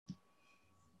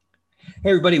Hey,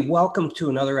 everybody, welcome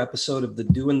to another episode of the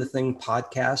Doing the Thing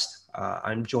podcast.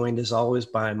 I'm joined as always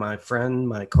by my friend,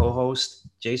 my co-host,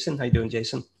 Jason. How you doing,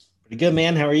 Jason? Pretty good,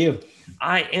 man. How are you?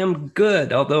 I am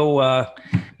good, although I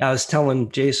was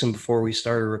telling Jason before we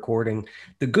started recording,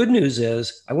 the good news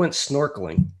is I went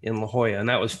snorkeling in La Jolla, and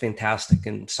that was fantastic,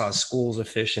 and saw schools of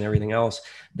fish and everything else.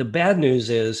 The bad news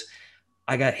is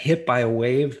I got hit by a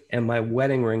wave, and my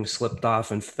wedding ring slipped off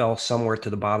and fell somewhere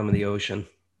to the bottom of the ocean.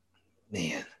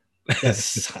 Man, that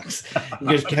sucks. You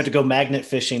guys have to go magnet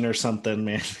fishing or something,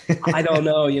 man. I don't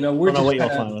know. I We're don't know just what you'll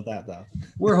kind find of with that, though.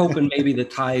 we're hoping maybe the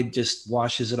tide just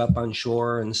washes it up on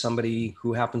shore, and somebody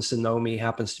who happens to know me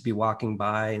happens to be walking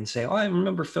by and say, "Oh, I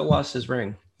remember Phil lost his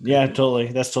ring." Yeah, totally.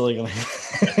 That's totally going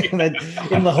to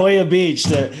in La Jolla Beach,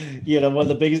 one of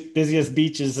the biggest, busiest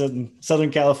beaches in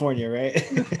Southern California, right?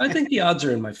 I think the odds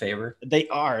are in my favor. They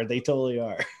are. They totally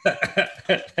are.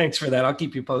 Thanks for that. I'll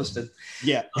keep you posted.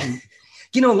 Yeah.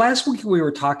 Last week we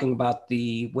were talking about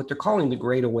what they're calling the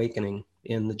Great Awakening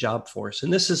in the job force.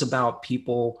 And this is about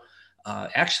people,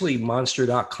 actually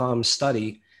Monster.com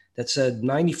study that said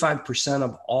 95%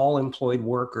 of all employed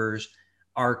workers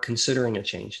are considering a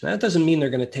change. Now, that doesn't mean they're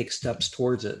going to take steps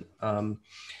towards it.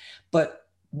 But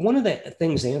one of the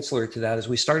things ancillary to that is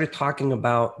we started talking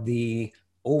about the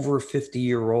over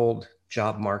 50-year-old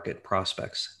job market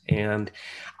prospects. And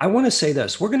I want to say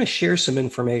this, we're going to share some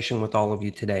information with all of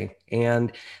you today.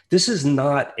 And this is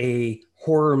not a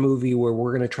horror movie where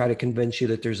we're going to try to convince you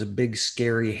that there's a big,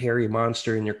 scary, hairy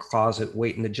monster in your closet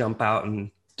waiting to jump out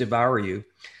and devour you.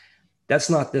 That's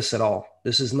not this at all.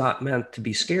 This is not meant to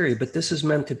be scary, but this is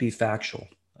meant to be factual.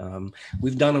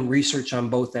 We've done research on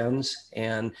both ends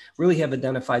and really have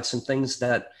identified some things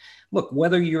that, look,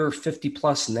 whether you're 50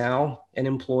 plus now and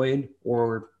employed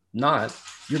or not,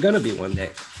 you're going to be one day.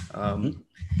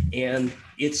 And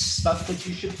it's stuff that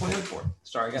you should plan for.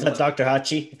 Sorry. Is that Dr.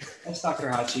 Hachi? That's Dr.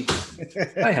 Hachi.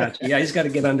 Hi, Hachi. Yeah, he's got to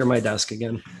get under my desk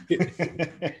again.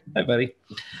 Hi, buddy.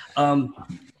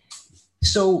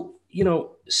 So,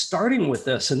 starting with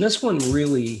this, and this one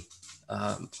really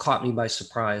caught me by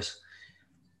surprise.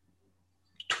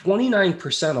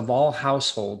 29% of all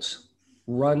households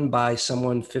run by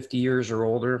someone 50 years or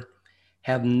older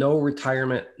have no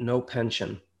retirement, no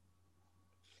pension.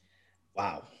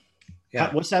 Wow.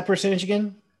 Yeah. What's that percentage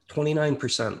again?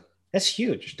 29%. That's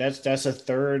huge. That's a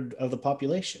third of the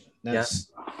population. That's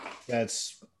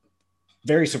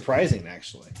very surprising,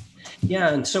 actually. Yeah.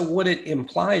 And so what it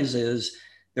implies is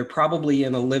they're probably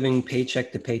in a living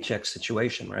paycheck to paycheck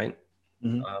situation, right?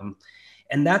 Mm-hmm.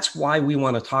 And that's why we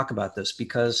want to talk about this,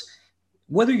 because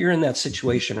whether you're in that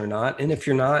situation or not, and if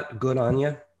you're not, good on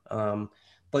you.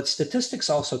 But statistics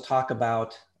also talk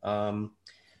about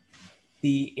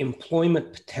the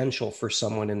employment potential for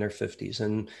someone in their 50s.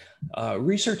 And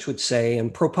research would say,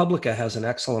 and ProPublica has an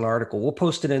excellent article, we'll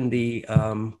post it in the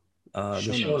show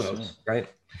notes, right?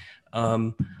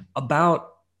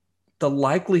 About the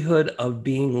likelihood of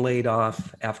being laid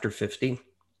off after 50.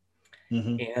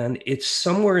 Mm-hmm. And it's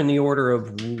somewhere in the order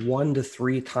of 1 to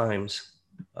 3 times.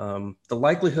 The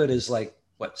likelihood is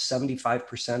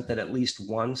 75% that at least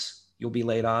once you'll be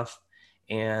laid off.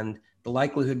 And the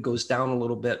likelihood goes down a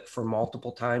little bit for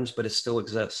multiple times, but it still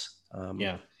exists.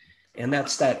 And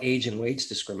that's that age and wage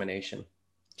discrimination.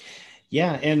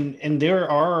 Yeah, and there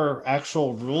are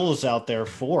actual rules out there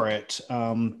for it.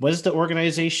 What is the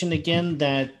organization again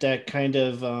that kind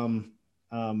of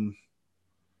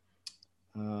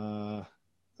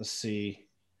let's see.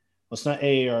 Well, it's not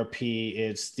AARP.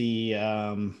 It's the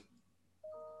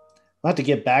I'll have to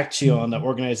get back to you on the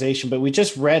organization, but we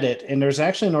just read it, and there's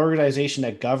actually an organization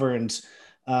that governs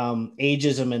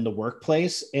ageism in the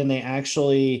workplace, and they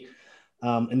actually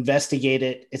investigate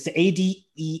it. It's the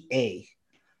ADEA.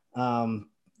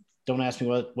 Don't ask me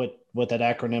what that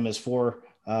acronym is for.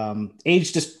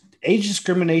 Age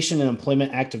Discrimination and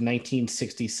Employment Act of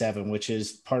 1967, which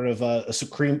is part of a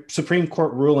Supreme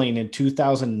Court ruling in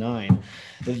 2009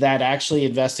 that actually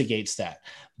investigates that.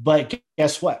 But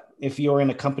guess what? If you're in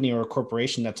a company or a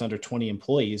corporation that's under 20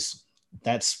 employees,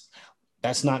 that's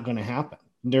not going to happen.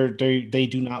 They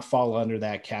do not fall under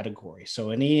that category. So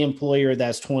any employer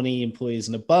that's 20 employees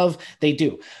and above, they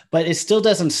do, but it still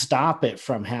doesn't stop it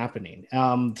from happening.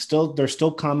 There's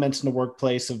still comments in the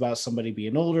workplace about somebody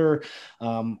being older.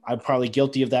 I'm probably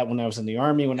guilty of that when I was in the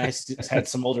Army, when I had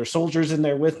some older soldiers in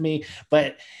there with me,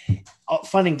 but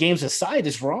fun and games aside,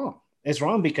 is wrong. It's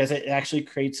wrong because it actually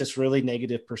creates this really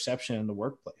negative perception in the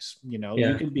workplace. You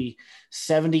could be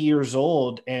 70 years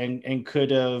old and could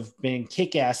have been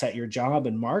kick-ass at your job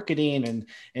in marketing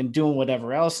and doing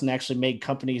whatever else and actually made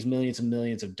companies millions and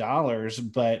millions of dollars.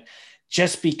 But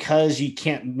just because you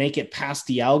can't make it past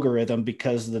the algorithm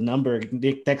because of the number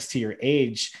next to your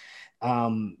age,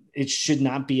 it should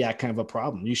not be that kind of a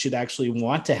problem. You should actually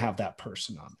want to have that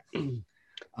person on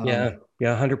there. Yeah,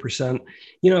 yeah, 100%.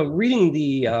 You know, reading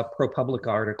the ProPublica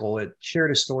article, it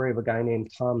shared a story of a guy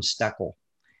named Tom Steckel.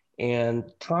 And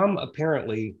Tom,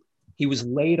 apparently, he was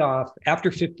laid off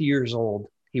after 50 years old.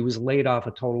 He was laid off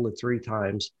a total of 3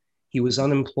 times. He was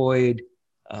unemployed.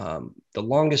 The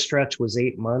longest stretch was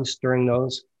 8 months during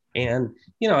those. And,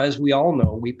 you know, as we all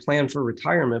know, we plan for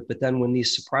retirement, but then when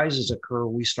these surprises occur,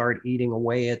 we start eating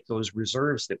away at those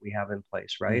reserves that we have in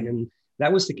place, right? And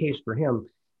that was the case for him.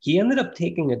 He ended up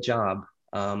taking a job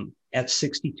at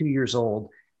 62 years old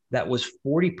that was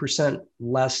 40%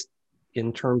 less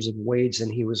in terms of wage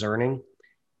than he was earning.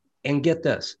 And get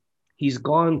this, he's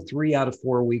gone 3 out of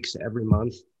 4 weeks every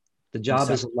month. The job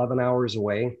is 11 hours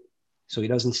away, so he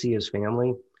doesn't see his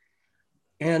family.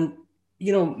 And,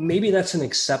 you know, maybe that's an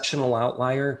exceptional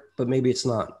outlier, but maybe it's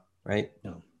not, right?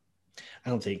 No, I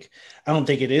don't think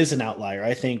it is an outlier.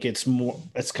 I think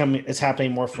it's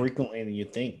happening more frequently than you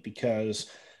think, because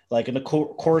like in the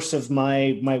course of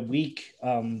my week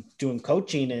doing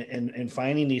coaching and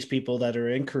finding these people that are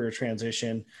in career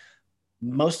transition,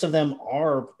 most of them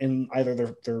are in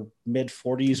either their mid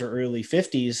 40s or early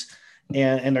 50s,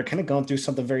 and they're kind of going through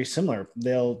something very similar.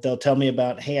 They'll tell me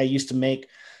about, hey, I used to make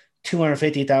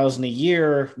 250,000 a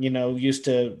year, used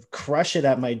to crush it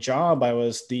at my job. I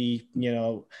was the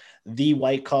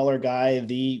white collar guy,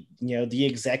 the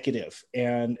executive,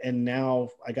 and now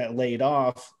I got laid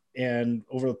off. And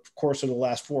over the course of the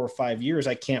last 4 or 5 years,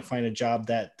 I can't find a job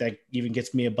that even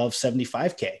gets me above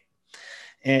 75K.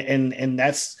 And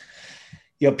that's,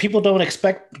 people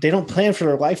they don't plan for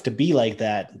their life to be like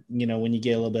that, when you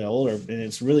get a little bit older. And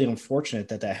it's really unfortunate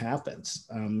that happens,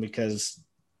 because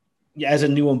as a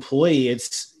new employee,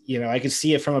 it's, I can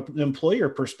see it from an employer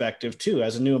perspective too.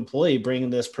 As a new employee, bringing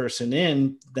this person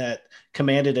in that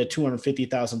commanded a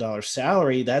 $250,000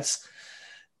 salary, that's,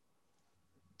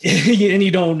 and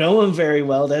you don't know him very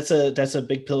well, that's a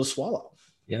big pill to swallow.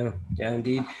 Yeah,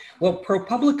 indeed. Well,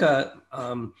 ProPublica,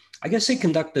 I guess they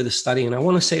conducted a study, and I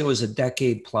want to say it was a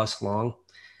decade plus long.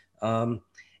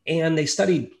 And they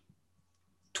studied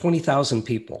 20,000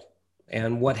 people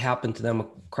and what happened to them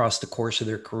across the course of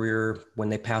their career when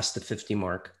they passed the 50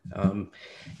 mark.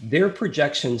 Their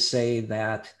projections say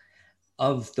that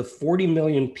of the 40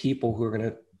 million people who are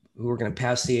going to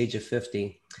pass the age of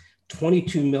 50,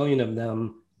 22 million of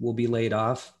them will be laid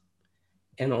off,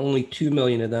 and only 2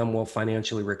 million of them will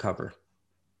financially recover.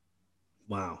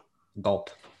 Wow.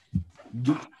 Gulp.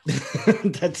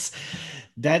 that's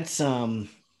so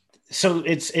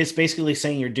it's basically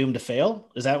saying you're doomed to fail.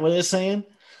 Is that what it's saying?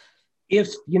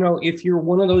 If you're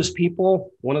one of those people,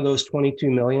 one of those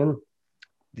 22 million,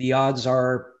 the odds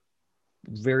are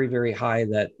very, very high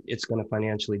that it's going to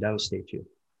financially devastate you.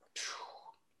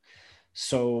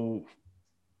 So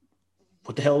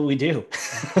what the hell do we do?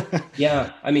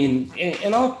 Yeah, I mean,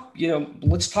 and I'll,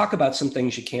 let's talk about some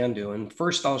things you can do. And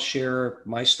first I'll share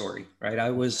my story, right? I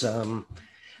was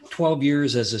 12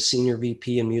 years as a senior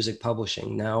VP in music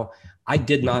publishing. Now, I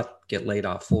did not get laid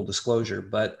off, full disclosure,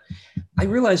 but I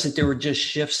realized that there were just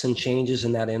shifts and changes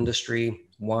in that industry,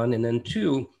 one. And then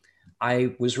two,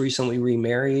 I was recently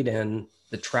remarried, and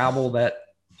the travel that,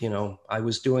 I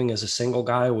was doing as a single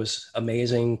guy was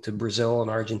amazing, to Brazil and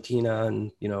Argentina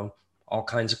and, all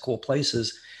kinds of cool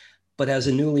places. But as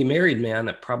a newly married man,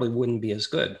 it probably wouldn't be as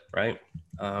good, right?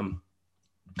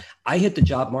 I hit the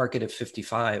job market at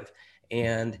 55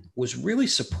 and was really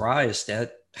surprised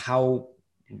at how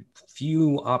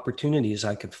few opportunities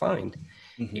I could find.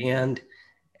 Mm-hmm. And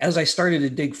as I started to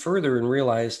dig further and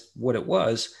realized what it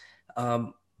was,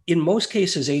 in most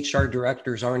cases, HR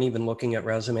directors aren't even looking at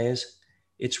resumes.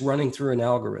 It's running through an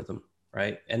algorithm,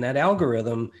 right? And that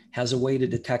algorithm has a way to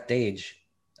detect age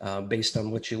based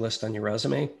on what you list on your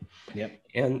resume. Yep.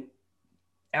 And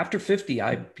after 50,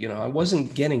 I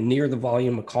wasn't getting near the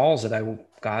volume of calls that I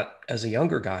got as a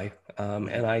younger guy.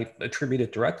 And I attribute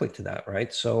it directly to that,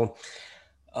 right? So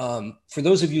for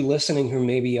those of you listening who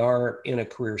maybe are in a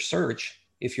career search,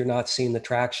 if you're not seeing the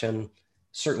traction,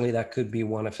 certainly that could be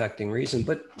one affecting reason.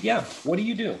 But yeah, what do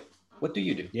you do? What do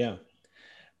you do? Yeah.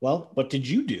 Well, what did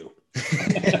you do?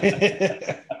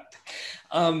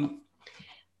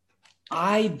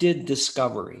 I did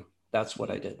discovery. That's what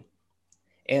I did.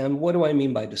 And what do I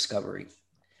mean by discovery?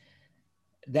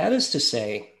 That is to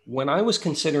say, when I was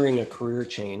considering a career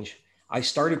change, I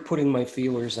started putting my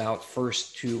feelers out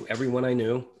first to everyone I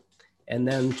knew, and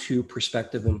then to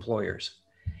prospective employers.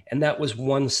 And that was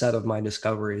one set of my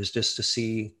discoveries, just to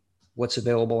see what's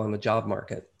available on the job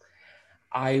market.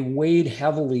 I weighed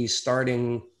heavily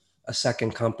starting a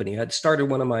second company. I'd started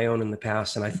one of my own in the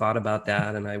past, and I thought about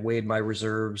that, and I weighed my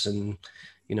reserves, and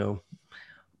you know,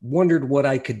 wondered what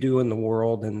I could do in the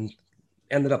world, and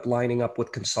ended up lining up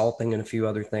with consulting and a few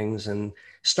other things, and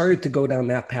started to go down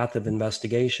that path of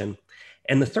investigation.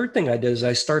 And the third thing I did is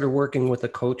I started working with a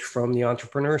coach from the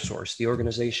Entrepreneur Source, the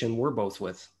organization we're both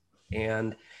with.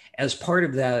 And as part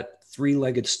of that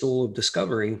three-legged stool of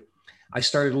discovery, I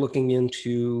started looking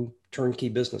into turnkey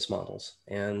business models.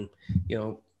 And, you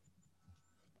know,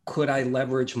 could I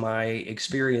leverage my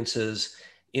experiences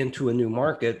into a new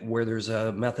market where there's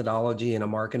a methodology and a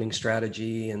marketing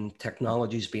strategy and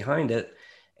technologies behind it?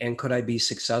 And could I be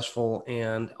successful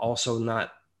and also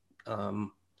not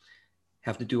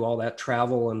have to do all that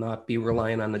travel and not be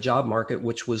relying on the job market,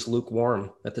 which was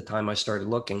lukewarm at the time I started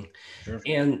looking? Sure.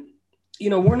 And,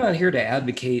 you know, we're not here to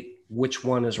advocate which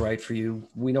one is right for you.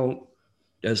 We don't,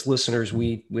 as listeners,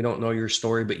 we don't know your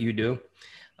story, but you do.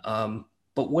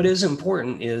 But what is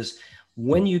important is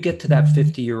when you get to that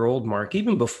 50-year-old mark,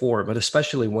 even before, but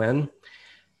especially when,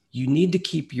 you need to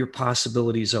keep your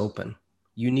possibilities open.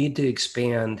 You need to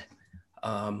expand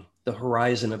the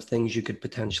horizon of things you could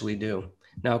potentially do.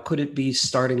 Now, could it be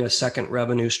starting a second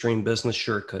revenue stream business?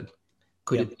 Sure, it could.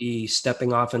 Could it be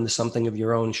stepping off into something of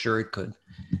your own? Sure, it could.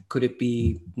 Could it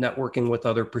be networking with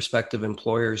other prospective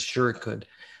employers? Sure, it could.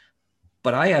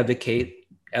 But I advocate,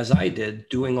 as I did,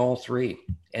 doing all three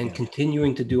and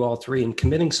continuing to do all three and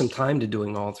committing some time to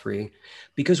doing all three,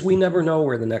 because we never know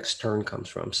where the next turn comes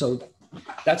from. So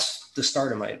that's the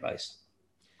start of my advice.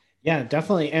 Yeah,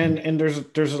 definitely. And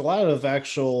there's a lot of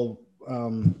actual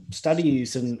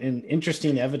studies and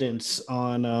interesting evidence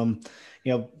on,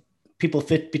 people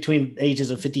fit between ages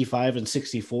of 55 and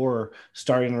 64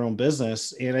 starting their own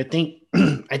business. And I think,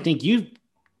 I think you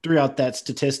threw out that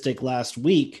statistic last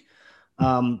week.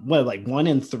 Like 1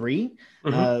 in 3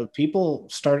 people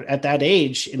start at that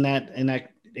age in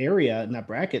that area, in that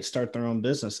bracket, start their own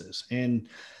businesses. And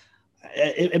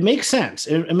it makes sense.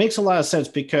 It makes a lot of sense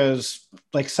because,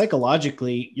 like,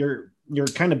 psychologically, you're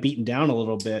kind of beaten down a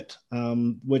little bit,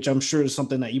 which I'm sure is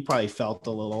something that you probably felt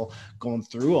a little going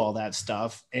through all that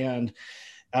stuff. And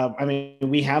I mean,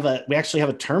 we actually have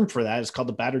a term for that. It's called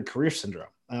the battered career syndrome,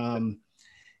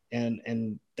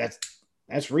 and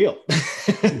that's real.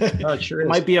 Oh, it sure It is.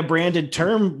 might be a branded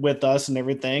term with us and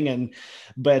everything,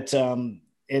 but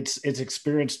it's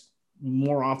experienced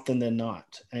more often than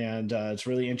not. And it's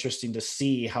really interesting to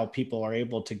see how people are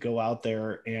able to go out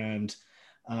there and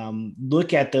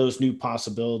look at those new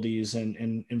possibilities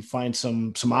and find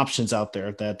some options out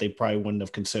there that they probably wouldn't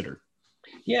have considered.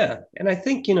 Yeah. And I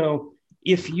think, you know,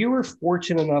 if you were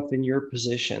fortunate enough in your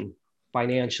position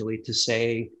financially to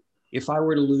say, if I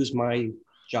were to lose my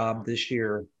job this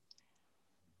year,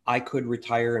 I could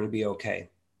retire and be okay,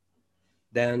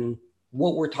 then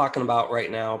what we're talking about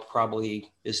right now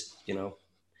probably is, you know,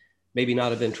 maybe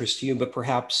not of interest to you, but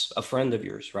perhaps a friend of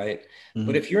yours, right? Mm-hmm.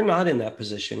 But if you're not in that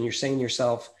position, you're saying to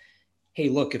yourself, hey,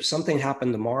 look, if something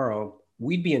happened tomorrow,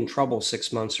 we'd be in trouble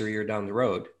 6 months or a year down the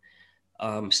road.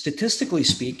 Statistically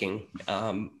speaking,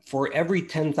 for every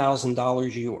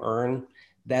 $10,000 you earn,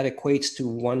 that equates to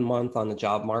 1 month on the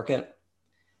job market.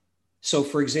 So,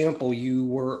 for example, you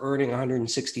were earning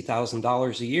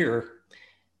 $160,000 a year.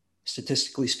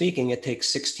 Statistically speaking, it takes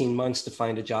 16 months to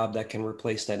find a job that can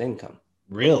replace that income.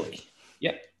 Really?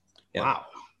 Yep. Yeah. Wow.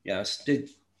 Yes.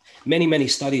 Many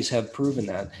studies have proven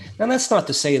that. Now, that's not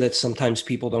to say that sometimes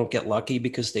people don't get lucky,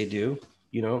 because they do,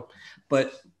 you know,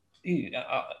 but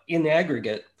in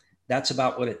aggregate, that's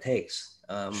about what it takes.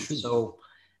 So,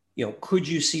 you know, could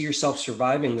you see yourself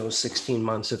surviving those 16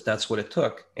 months if that's what it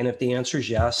took? And if the answer is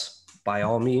yes, by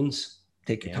all means,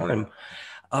 take your time.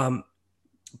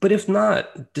 But if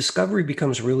not, discovery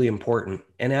becomes really important,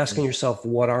 and asking yourself,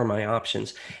 what are my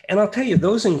options? And I'll tell you,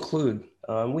 those include,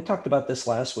 we talked about this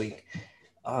last week.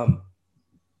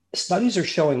 Studies are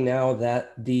showing now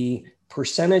that the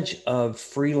percentage of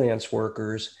freelance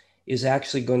workers is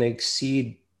actually going to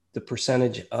exceed the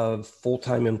percentage of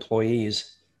full-time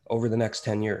employees over the next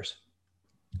 10 years.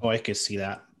 Oh, I could see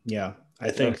that. Yeah. I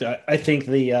think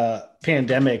the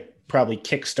pandemic probably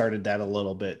kickstarted that a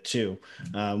little bit too.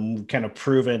 Kind of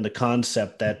proven the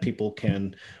concept that people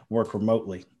can work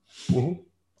remotely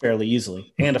fairly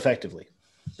easily and effectively.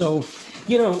 So,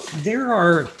 you know, there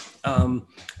are,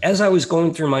 as I was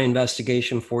going through my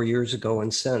investigation 4 years ago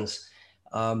and since,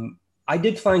 I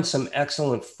did find some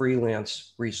excellent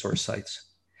freelance resource sites,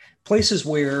 places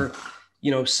where,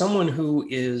 you know, someone who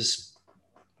is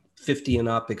 50 and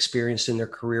up, experienced in their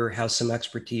career, has some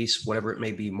expertise, whatever it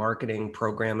may be, marketing,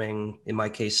 programming, in my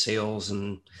case, sales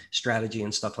and strategy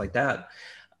and stuff like that.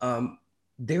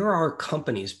 there are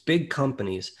companies, big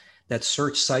companies, that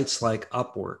search sites like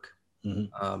Upwork,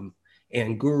 Mhm.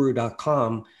 and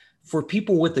Guru.com for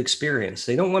people with experience.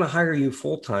 They don't want to hire you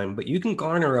full time, but you can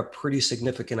garner a pretty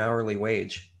significant hourly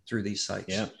wage through these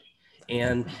Yeah. sites.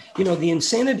 And the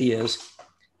insanity is,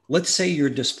 let's say you're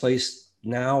displaced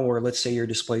now, or let's say you're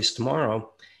displaced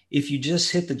tomorrow. If you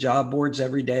just hit the job boards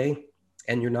every day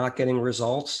and you're not getting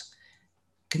results,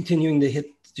 continuing to hit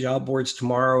the job boards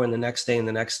tomorrow and the next day and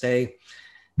the next day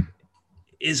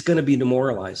is going to be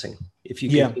demoralizing if you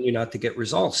Yeah. continue not to get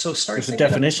results. So start There's a thinking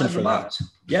definition outside the for that. box.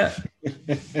 Yeah.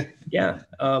 Yeah.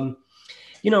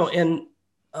 And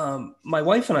my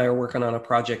wife and I are working on a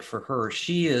project for her.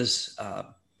 She is a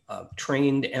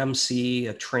trained MC,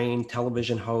 a trained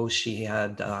television host. She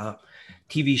had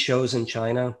TV shows in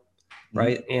China, Mhm.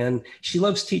 right? And she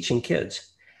loves teaching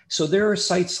kids. So there are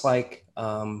sites like,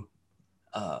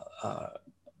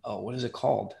 what is it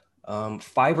called?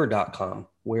 Fiverr.com,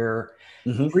 where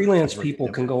Mhm. freelance Fiverr, people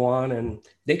yep. can go on and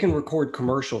they can record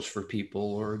commercials for people,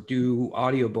 or do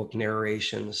audiobook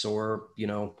narrations, or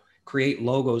create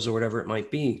logos, or whatever it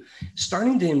might be.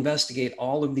 Starting to investigate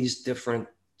all of these different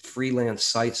freelance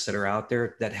sites that are out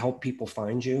there that help people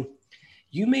find you,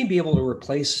 you may be able to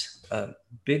replace a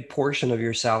big portion of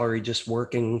your salary just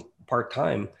working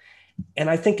part-time. And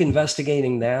I think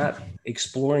investigating that,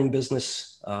 exploring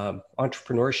business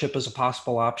entrepreneurship as a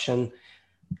possible option,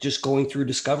 just going through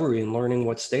discovery and learning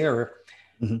what's there,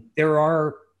 Mhm. there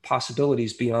are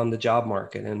possibilities beyond the job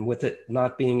market. And with it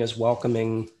not being as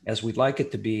welcoming as we'd like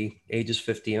it to be, ages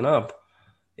 50 and up,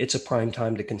 it's a prime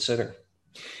time to consider.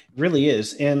 Really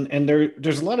is, and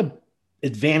there's a lot of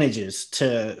advantages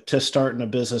to starting a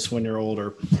business when you're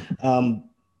older. Um,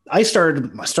 I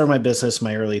started my business in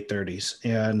my early 30s,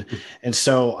 and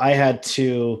so I had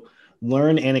to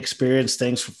learn and experience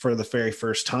things for the very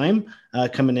first time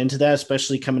coming into that,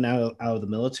 especially coming out of the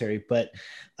military. But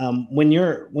when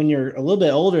you're a little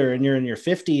bit older and you're in your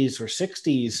 50s or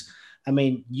 60s, I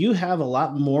mean, you have a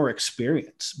lot more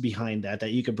experience behind that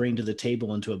you could bring to the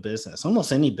table into a business,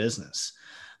 almost any business.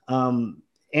 um,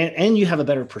 and you have a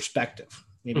better perspective,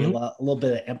 maybe Mhm. a little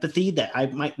bit of empathy that I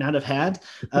might not have had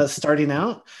starting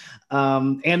out.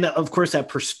 And of course, that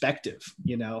perspective,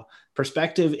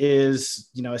 perspective is,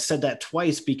 I said that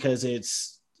twice because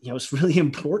it's really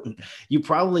important. You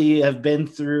probably have been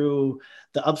through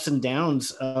the ups and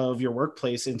downs of your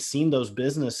workplace and seen those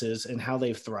businesses and how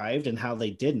they've thrived and how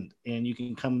they didn't. And you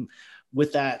can come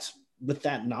with that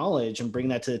knowledge and bring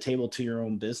that to the table to your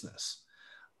own business.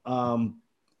 Um,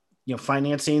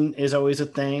 financing is always a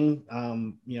thing.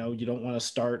 You don't want to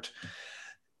start,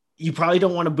 you probably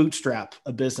don't want to bootstrap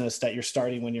a business that you're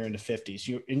starting when you're in the 50s.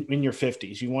 You're in your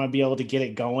 50s. You want to be able to get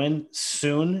it going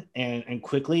soon and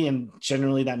quickly. And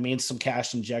generally that means some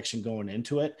cash injection going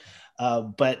into it.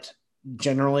 But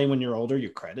generally when you're older,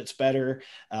 your credit's better.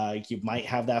 You might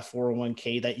have that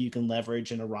 401k that you can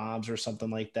leverage in a ROBS or something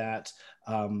like that.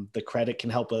 The credit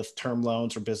can help with term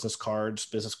loans or business cards,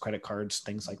 business credit cards,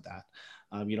 things like that.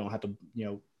 You don't have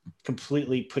to,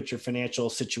 completely put your financial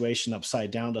situation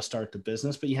upside down to start the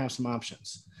business, but you have some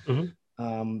options.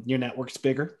 Mhm. Your network's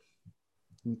bigger.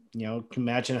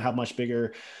 Imagine how much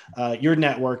bigger your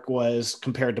network was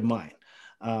compared to mine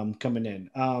coming in.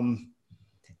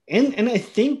 And I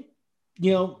think,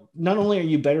 not only are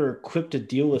you better equipped to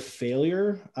deal with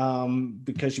failure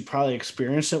because you probably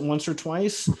experienced it once or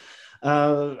twice,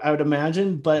 I would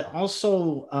imagine, but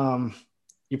also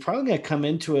you're probably going to come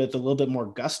into it with a little bit more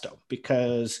gusto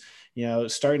because,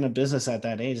 starting a business at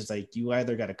that age, it's like you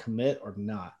either got to commit or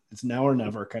not. It's now or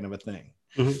never kind of a thing.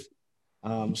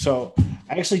 Mhm. So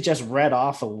I actually just read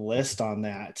off a list on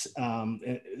that.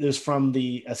 It was from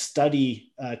a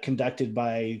study conducted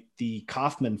by the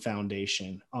Kauffman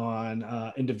Foundation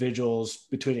on individuals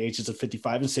between the ages of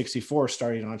 55 and 64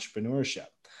 starting entrepreneurship.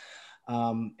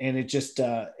 And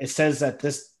it says that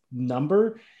this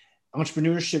number,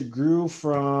 entrepreneurship, grew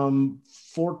from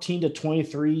 14 to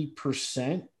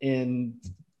 23% in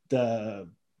the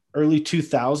early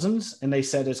 2000s. And they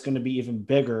said it's going to be even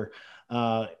bigger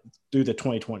through the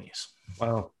 2020s.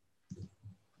 Wow.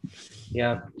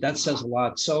 Yeah, that says a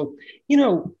lot. So,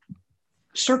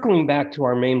 circling back to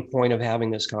our main point of having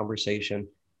this conversation,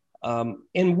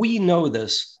 and we know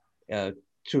this,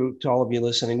 to all of you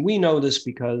listening, we know this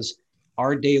because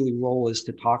our daily role is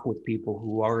to talk with people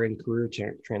who are in career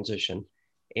transition,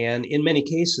 and in many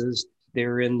cases,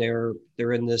 they're in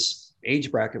this age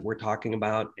bracket we're talking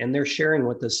about, and they're sharing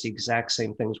with us the exact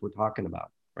same things we're talking about,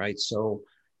 right? So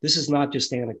this is not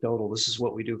just anecdotal. This is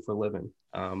what we do for a living.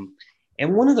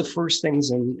 And one of the first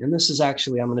things, and this is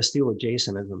actually, I'm going to steal a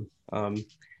Jasonism,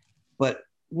 but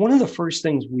one of the first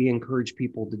things we encourage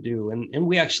people to do, and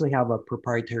we actually have a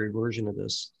proprietary version of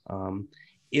this,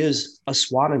 is a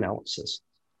SWOT analysis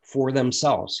for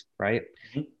themselves, right?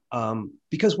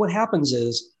 Because what happens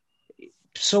is,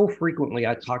 so frequently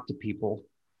I talk to people.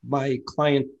 My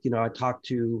client, I talked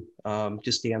to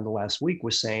just the end of last week,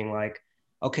 was saying like,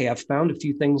 okay, I've found a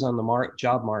few things on the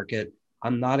job market.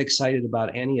 I'm not excited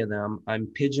about any of them. I'm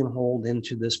pigeonholed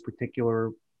into this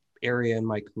particular area in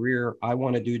my career. I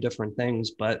want to do different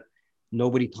things, but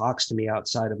nobody talks to me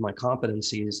outside of my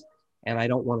competencies. And I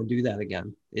don't want to do that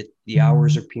again. The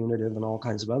hours are punitive and all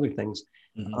kinds of other things.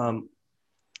 Mm-hmm.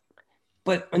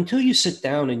 But until you sit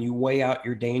down and you weigh out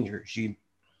your dangers, you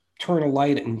turn a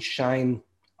light and shine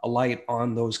a light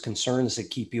on those concerns that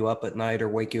keep you up at night or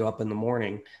wake you up in the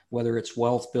morning, whether it's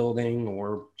wealth building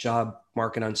or job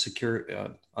market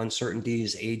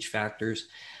uncertainties, age factors.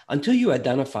 Until you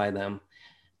identify them,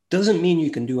 doesn't mean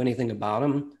you can do anything about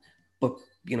them, but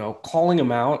calling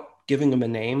them out, giving them a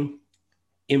name,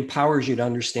 empowers you to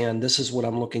understand this is what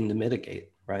I'm looking to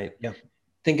mitigate, right? Yeah.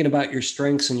 Thinking about your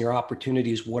strengths and your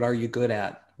opportunities. What are you good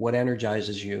at? What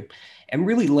energizes you? And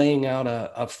really laying out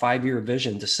a 5-year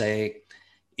vision to say,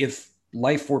 if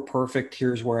life were perfect,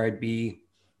 here's where I'd be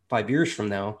 5 years from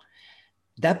now.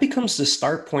 That becomes the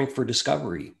start point for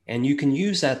discovery. And you can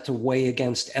use that to weigh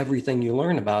against everything you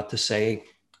learn about to say,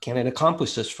 can it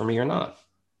accomplish this for me or not?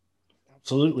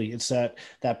 Absolutely. It's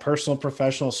that personal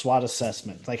professional SWOT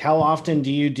assessment. Like how often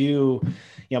do you do,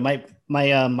 my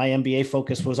MBA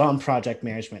focus was on project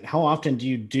management. How often do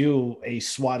you do a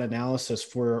SWOT analysis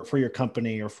for your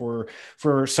company or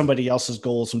for somebody else's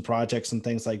goals and projects and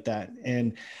things like that?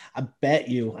 And I bet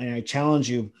you, and I challenge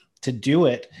you to do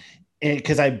it,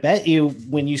 because I bet you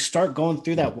when you start going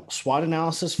through that SWOT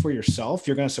analysis for yourself,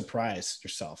 you're going to surprise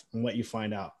yourself and what you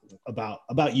find out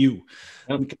about you.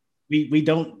 Yep. We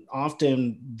don't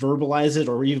often verbalize it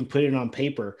or even put it on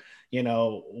paper,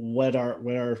 what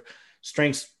our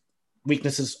strengths,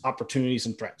 weaknesses, opportunities,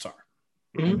 and threats are.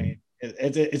 I Mm-hmm. mean,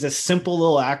 it's a simple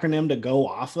little acronym to go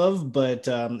off of, but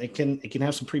it can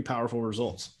have some pretty powerful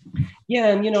results. Yeah.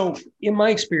 And, in my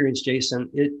experience, Jason,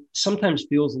 it sometimes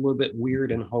feels a little bit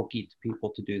weird and hokey to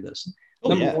people to do this. Oh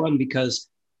Number yeah. one, because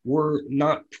we're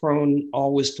not prone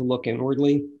always to look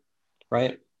inwardly,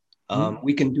 right? Mm-hmm.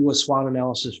 We can do a SWOT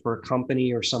analysis for a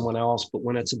company or someone else, but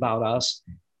when it's about us,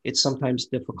 it's sometimes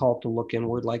difficult to look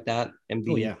inward like that and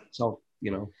Oh be yeah. self,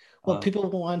 Well, uh, people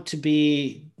want to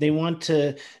be, they want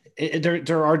to,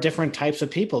 there are different types of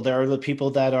people. There are the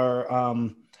people that are,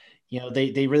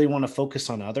 they really want to focus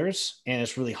on others, and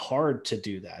it's really hard to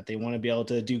do that. They want to be able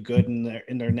to do good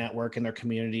in their network, in their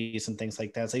communities and things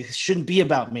like that. So it shouldn't be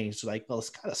about me. It's like, well,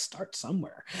 it's got to start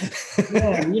somewhere.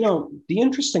 yeah. And, the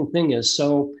interesting thing is,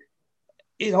 so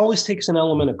it always takes an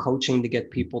element of coaching to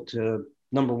get people to,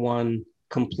 number one,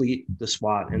 complete the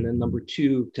SWOT, and then number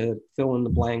two, to fill in the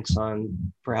blanks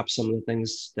on perhaps some of the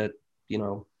things that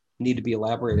need to be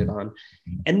elaborated on.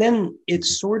 And then it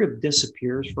sort of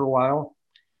disappears for a while.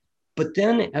 But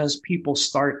then as people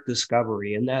start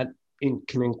discovery, and that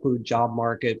can include job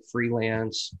market,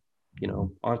 freelance,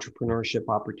 entrepreneurship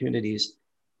opportunities,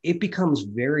 it becomes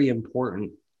very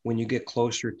important when you get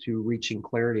closer to reaching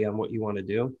clarity on what you want to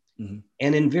do. Mm-hmm.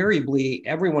 And invariably,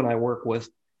 everyone I work with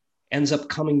ends up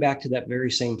coming back to that very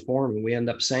same form. And we end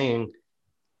up saying,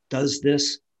 does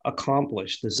this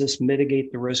accomplish? Does this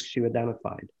mitigate the risks you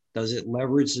identified? Does it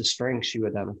leverage the strengths you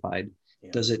identified?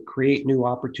 Yeah. Does it create new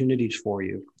opportunities for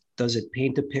you? Does it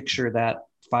paint a picture that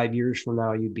 5 years from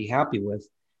now you'd be happy with?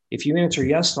 If you answer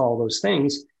yes to all those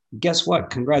things, guess what?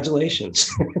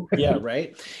 Congratulations. Yeah,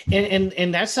 right. And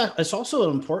it's also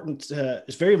important.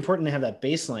 It's very important to have that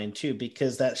baseline too,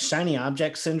 because that shiny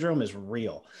object syndrome is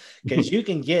real. Because you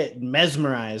can get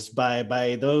mesmerized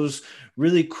by those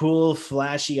really cool,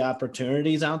 flashy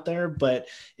opportunities out there, but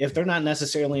if they're not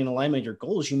necessarily in alignment with your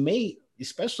goals, you may,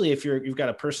 especially if you've got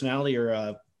a personality or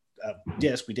a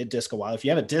disc. We did disc a while. If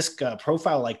you have a disc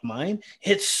profile like mine,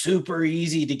 it's super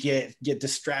easy to get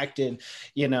distracted,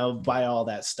 by all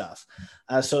that stuff.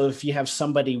 So if you have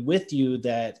somebody with you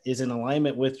that is in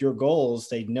alignment with your goals,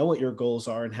 they know what your goals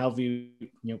are and help you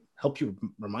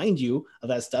remind you of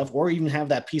that stuff, or even have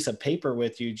that piece of paper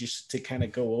with you just to kind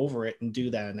of go over it and do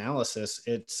that analysis.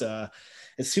 It's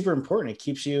super important. It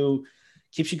keeps you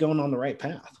going on the right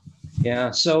path. Yeah.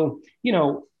 So,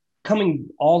 coming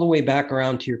all the way back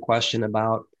around to your question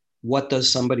about what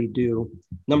does somebody do?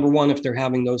 Number one, if they're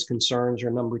having those concerns, or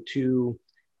number two,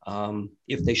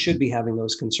 if they should be having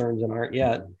those concerns and aren't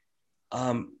yet,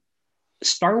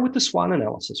 start with the SWOT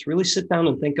analysis. Really sit down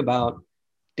and think about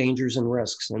dangers and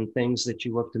risks and things that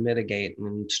you look to mitigate,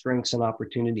 and strengths and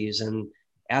opportunities. And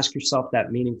Ask yourself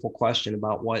that meaningful question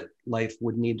about what life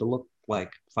would need to look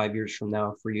like 5 years from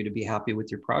now for you to be happy with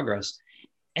your progress.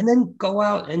 And then go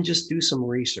out and just do some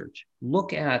research.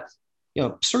 Look at,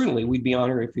 certainly we'd be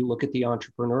honored if you look at the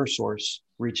Entrepreneur Source,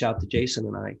 reach out to Jason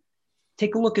and I.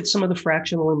 Take a look at some of the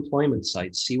fractional employment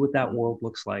sites, see what that world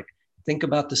looks like. Think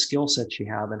about the skill sets you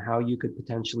have and how you could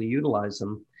potentially utilize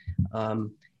them.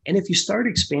 And if you start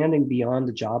expanding beyond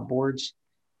the job boards,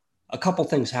 a couple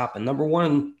things happen. Number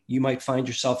one, you might find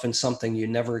yourself in something you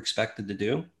never expected to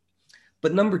do.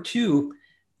 But number two,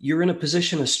 you're in a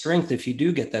position of strength if you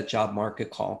do get that job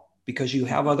market call because you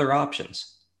have other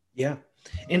options. Yeah.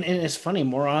 And it's funny,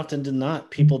 more often than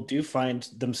not, people do find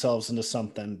themselves into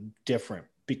something different,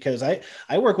 because I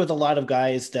work with a lot of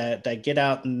guys that get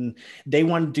out and they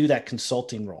want to do that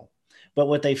consulting role. But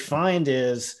what they find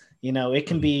is, it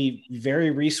can be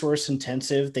very resource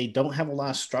intensive. They don't have a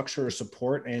lot of structure or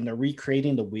support, and they're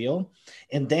recreating the wheel.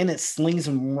 And then it slings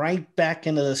them right back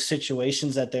into the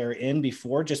situations that they're in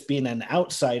before, just being an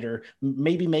outsider,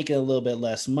 maybe making a little bit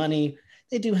less money.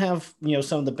 They do have,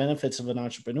 some of the benefits of an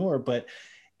entrepreneur, but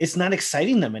it's not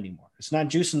exciting them anymore. It's not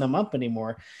juicing them up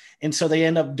anymore. And so they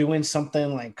end up doing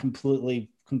something like completely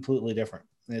different.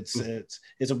 It's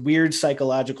a weird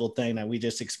psychological thing that we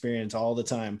just experience all the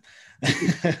time.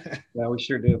 Yeah, we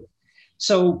sure do.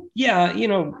 So yeah,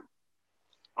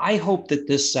 I hope that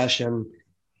this session,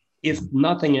 if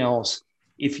nothing else,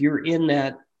 if you're in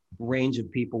that range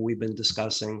of people we've been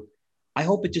discussing, I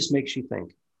hope it just makes you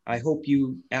think. I hope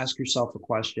you ask yourself a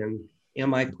question: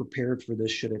 am I prepared for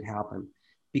this should it happen?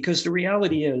 Because the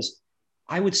reality is,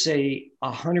 I would say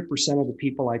 100% of the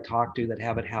people I talk to that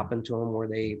have it happen to them where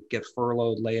they get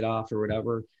furloughed, laid off, or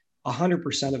whatever,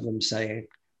 100% of them say,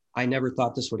 I never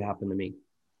thought this would happen to me.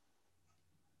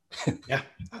 Yeah,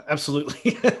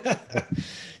 absolutely.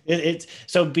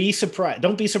 So be surprised.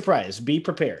 Don't be surprised. Be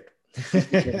prepared.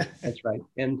 Yeah, that's right.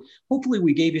 And hopefully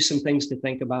we gave you some things to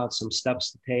think about, some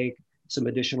steps to take, some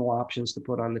additional options to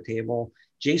put on the table.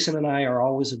 Jason and I are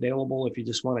always available if you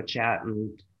just want to chat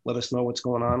and let us know what's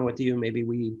going on with you. Maybe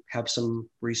we have some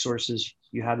resources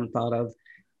you hadn't thought of.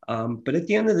 But at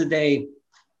the end of the day,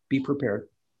 be prepared.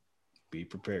 Be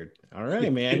prepared. All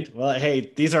right, man. Well,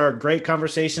 hey, these are great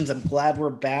conversations. I'm glad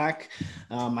we're back.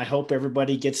 I hope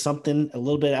everybody gets something a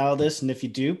little bit out of this. And if you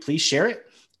do, please share it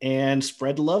and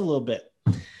spread the love a little bit.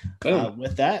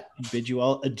 With that, bid you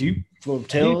all adieu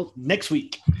until next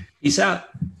week. Peace out.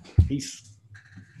 Peace.